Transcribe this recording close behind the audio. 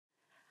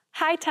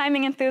Hi,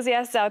 timing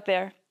enthusiasts out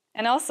there,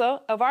 and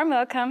also a warm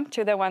welcome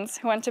to the ones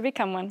who want to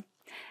become one.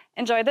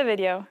 Enjoy the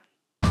video.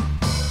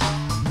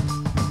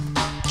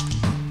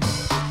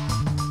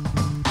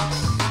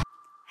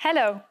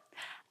 Hello,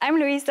 I'm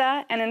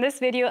Luisa, and in this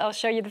video I'll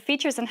show you the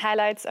features and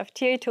highlights of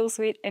TA Tool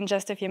Suite in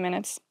just a few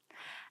minutes.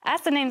 As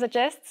the name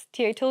suggests,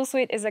 TA Tool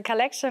Suite is a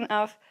collection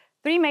of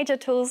 3 major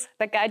tools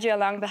that guide you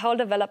along the whole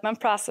development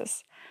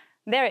process.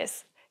 There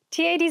is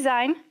TA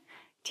Design,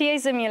 TA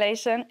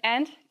Simulation,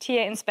 and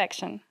TA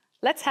Inspection.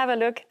 Let's have a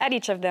look at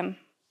each of them.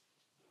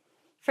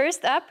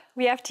 First up,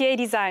 we have TA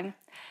Design.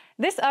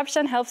 This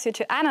option helps you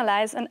to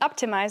analyze and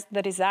optimize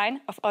the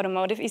design of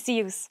automotive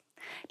ECUs.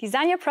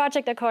 Design your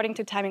project according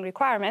to timing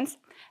requirements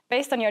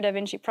based on your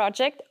DaVinci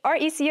project or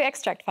ECU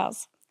extract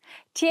files.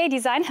 TA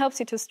Design helps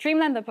you to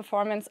streamline the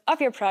performance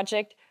of your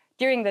project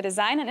during the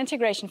design and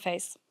integration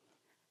phase.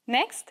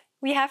 Next,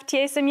 we have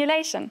TA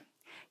Simulation.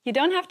 You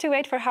don't have to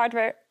wait for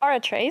hardware or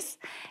a trace.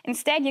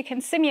 Instead, you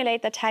can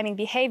simulate the timing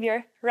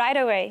behavior right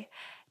away.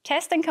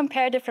 Test and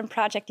compare different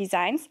project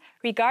designs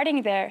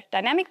regarding their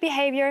dynamic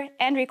behavior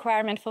and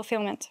requirement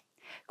fulfillment.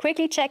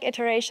 Quickly check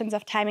iterations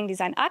of timing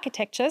design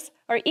architectures,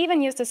 or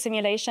even use the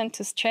simulation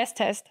to stress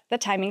test the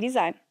timing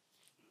design.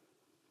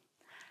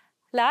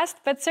 Last,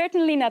 but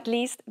certainly not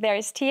least, there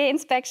is TA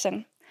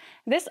Inspection.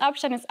 This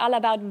option is all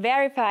about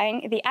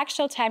verifying the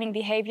actual timing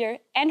behavior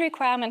and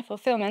requirement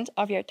fulfillment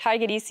of your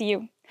target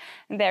ECU.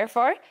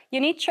 Therefore,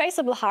 you need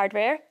traceable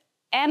hardware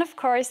and, of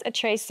course, a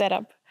trace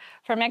setup.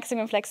 For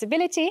maximum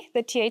flexibility,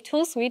 the TA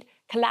Tool Suite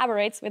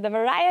collaborates with a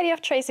variety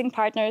of tracing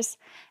partners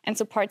and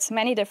supports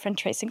many different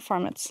tracing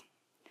formats.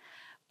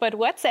 But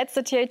what sets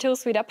the TA Tool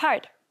Suite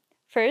apart?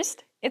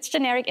 First, its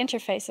generic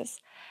interfaces.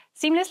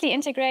 Seamlessly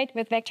integrate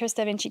with Vector's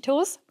DaVinci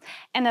tools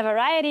and a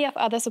variety of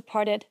other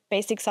supported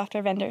basic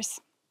software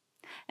vendors.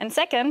 And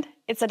second,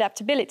 its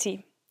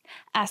adaptability.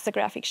 As the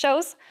graphic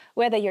shows,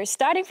 whether you're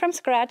starting from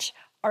scratch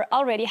or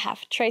already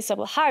have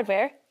traceable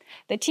hardware,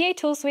 the TA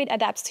Tool Suite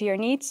adapts to your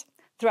needs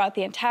throughout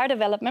the entire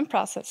development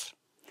process.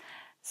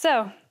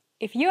 So,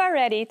 if you are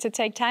ready to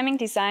take timing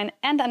design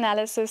and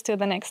analysis to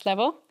the next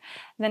level,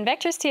 then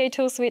Vector's TA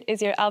Tool Suite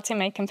is your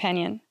ultimate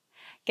companion.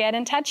 Get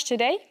in touch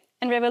today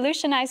and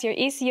revolutionize your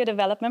ECU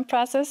development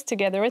process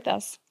together with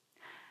us.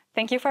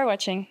 Thank you for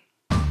watching.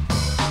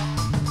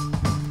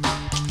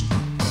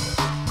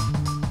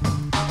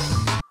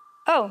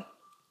 Oh,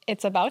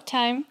 it's about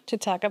time to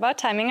talk about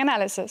timing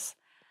analysis.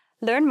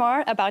 Learn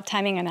more about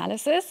timing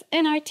analysis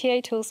in our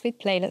TA Tool Suite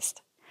playlist.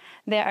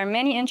 There are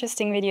many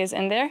interesting videos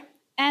in there,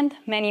 and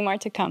many more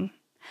to come.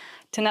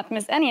 To not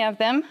miss any of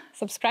them,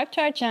 subscribe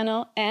to our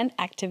channel and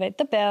activate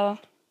the bell.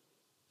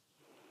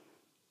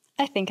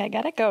 I think I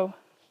gotta go.